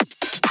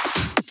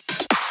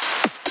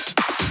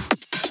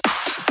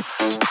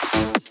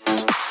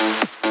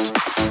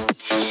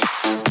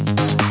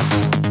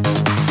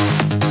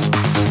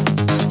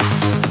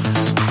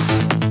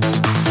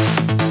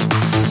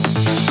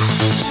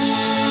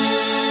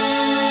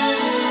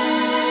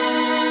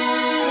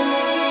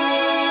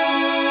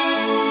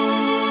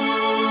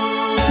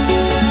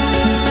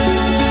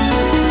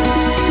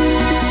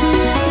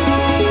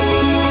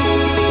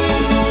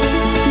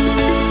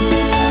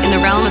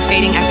realm of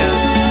fading echoes,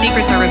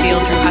 secrets are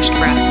revealed through hushed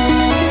breaths.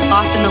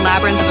 Lost in the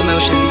labyrinth of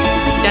emotions,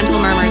 gentle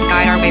murmurs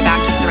guide our way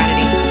back to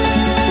serenity.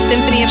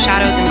 Symphony of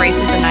shadows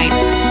embraces the night,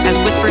 as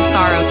whispered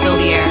sorrows fill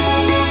the air.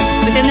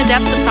 Within the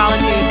depths of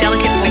solitude,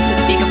 delicate voices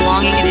speak of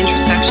longing and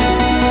introspection.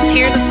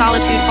 Tears of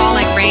solitude fall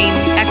like rain,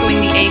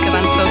 echoing the ache of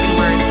unspoken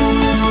words.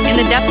 In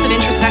the depths of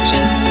introspection,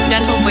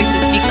 gentle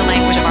voices speak the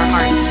language of our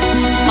hearts.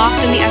 Lost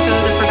in the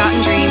echoes of forgotten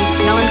dreams,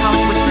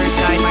 melancholic whispers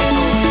guide my soul.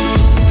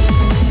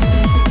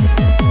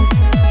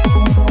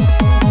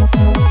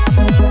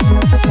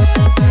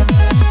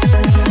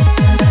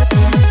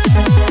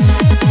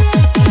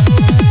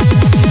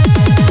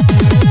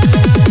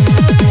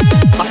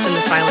 Lost in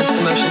the silence,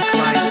 emotions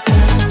collide.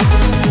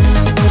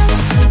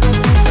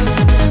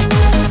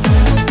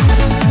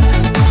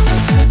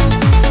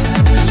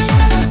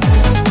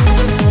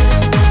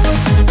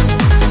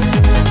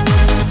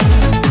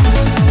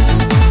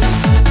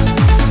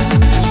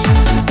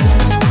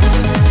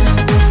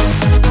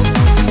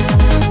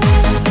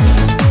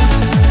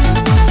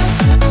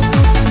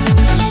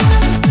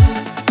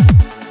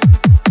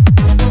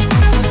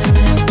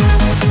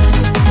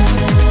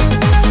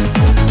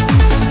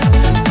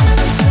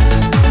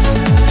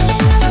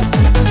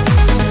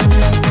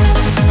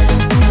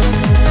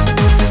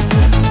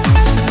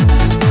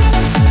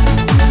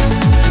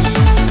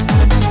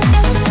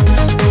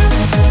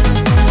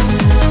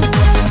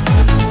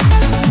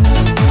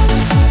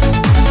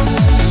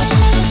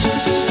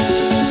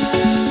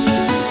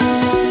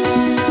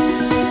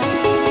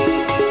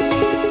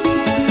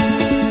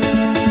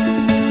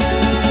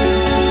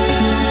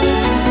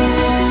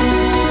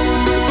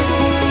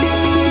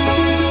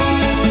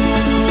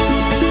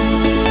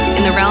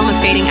 In the realm of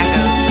fading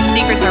echoes,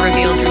 secrets are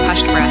revealed through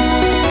hushed breaths.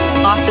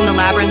 Lost in the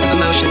labyrinth of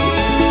emotions,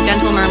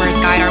 gentle murmurs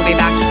guide our way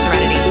back to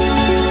serenity.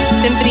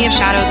 Symphony of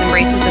shadows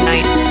embraces the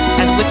night,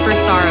 as whispered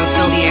sorrows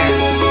fill the air.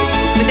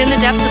 Within the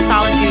depths of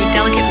solitude,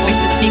 delicate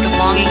voices speak of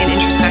longing and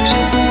introspection.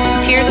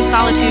 Tears of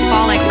solitude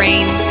fall like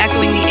rain,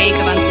 echoing the ache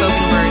of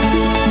unspoken words.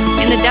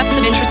 In the depths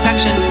of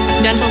introspection,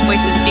 gentle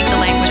voices speak the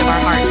language of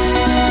our hearts.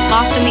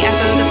 Lost in the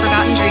echoes of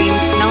forgotten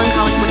dreams,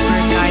 melancholic